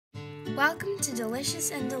Welcome to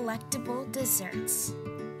Delicious and Delectable Desserts.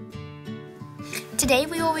 Today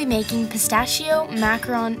we will be making pistachio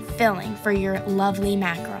macaron filling for your lovely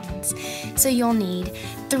macarons. So you'll need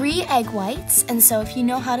 3 egg whites, and so if you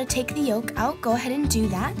know how to take the yolk out, go ahead and do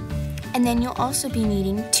that. And then you'll also be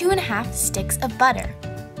needing 2.5 sticks of butter.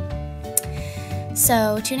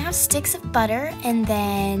 So 2.5 sticks of butter, and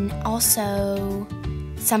then also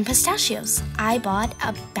some pistachios. I bought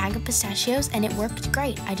a bag of pistachios and it worked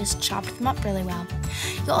great. I just chopped them up really well.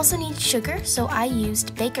 You'll also need sugar, so I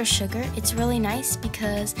used baker's sugar. It's really nice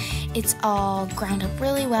because it's all ground up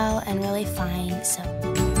really well and really fine. So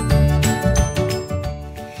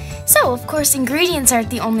of course, ingredients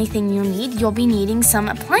aren't the only thing you'll need. You'll be needing some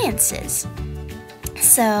appliances.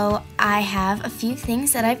 So I have a few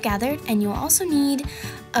things that I've gathered, and you'll also need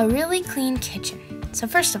a really clean kitchen. So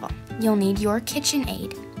first of all, you'll need your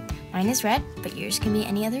KitchenAid. Mine is red, but yours can be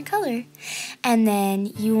any other color. And then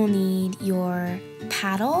you will need your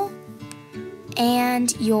paddle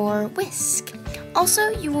and your whisk. Also,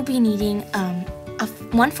 you will be needing a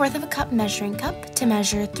 1/4 of a cup measuring cup to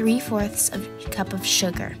measure 3/4 of a cup of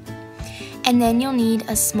sugar. And then you'll need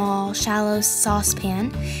a small, shallow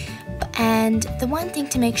saucepan. And the one thing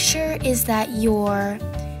to make sure is that your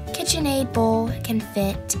KitchenAid bowl can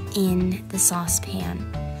fit in the saucepan.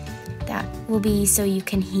 That will be so you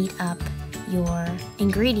can heat up your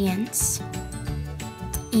ingredients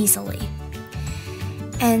easily.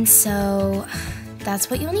 And so that's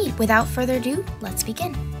what you'll need. Without further ado, let's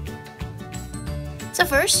begin. So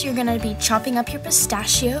first, you're gonna be chopping up your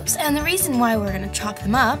pistachios, and the reason why we're gonna chop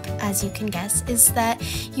them up, as you can guess, is that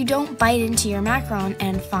you don't bite into your macaron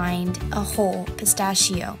and find a whole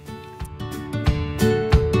pistachio.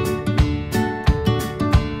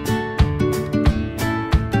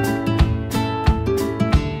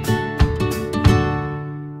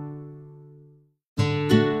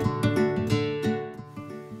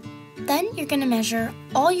 Then you're gonna measure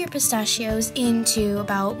all your pistachios into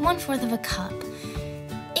about 1/4 of a cup.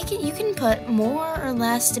 You can put more or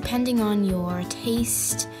less depending on your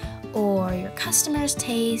taste or your customer's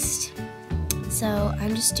taste. So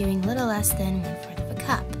I'm just doing a little less than 1/4 of a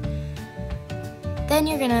cup. Then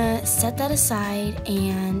you're gonna set that aside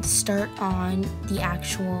and start on the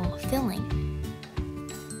actual filling.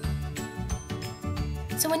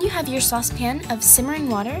 So when you have your saucepan of simmering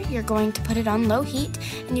water, you're going to put it on low heat,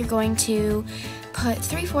 and you're going to put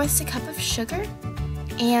 3/4 a cup of sugar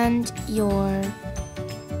and your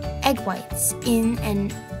egg whites in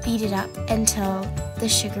and beat it up until the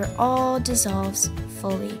sugar all dissolves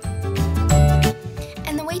fully.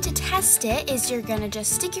 And the way to test it is you're gonna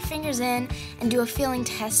just stick your fingers in and do a feeling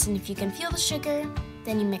test, and if you can feel the sugar,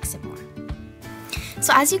 then you mix it more.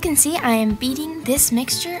 So as you can see, I am beating this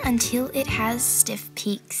mixture until it has stiff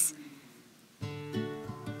peaks.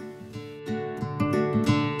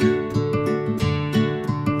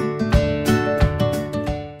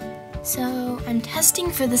 So I'm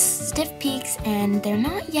testing for the stiff peaks, and they're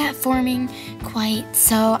not yet forming quite,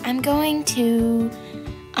 so I'm going to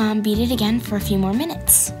beat it again for a few more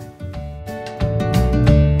minutes.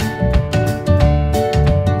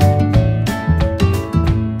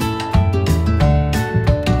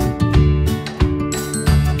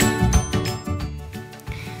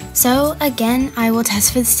 So again, I will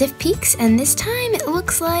test for the stiff peaks, and this time it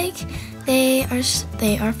looks like they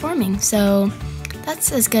are forming. So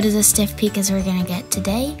that's as good as a stiff peak as we're gonna get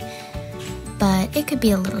today, but it could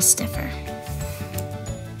be a little stiffer.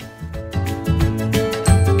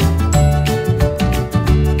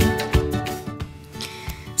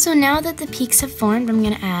 So now that the peaks have formed, I'm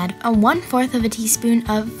gonna add a 1/4 of a teaspoon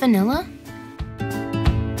of vanilla.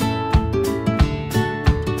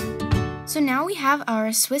 So now we have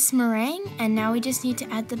our Swiss meringue, and now we just need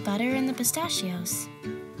to add the butter and the pistachios.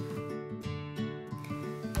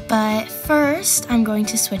 But first, I'm going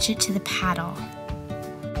to switch it to the paddle.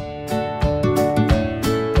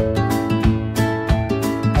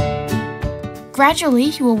 Gradually,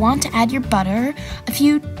 you will want to add your butter a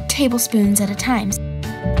few tablespoons at a time.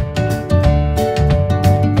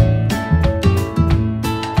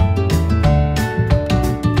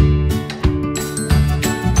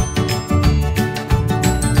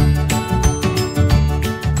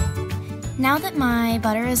 Now that my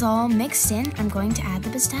butter is all mixed in, I'm going to add the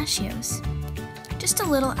pistachios, just a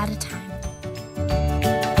little at a time.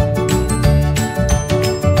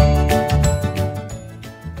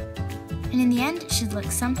 And in the end, it should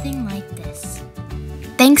look something like this.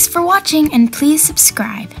 Thanks for watching, and please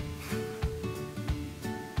subscribe.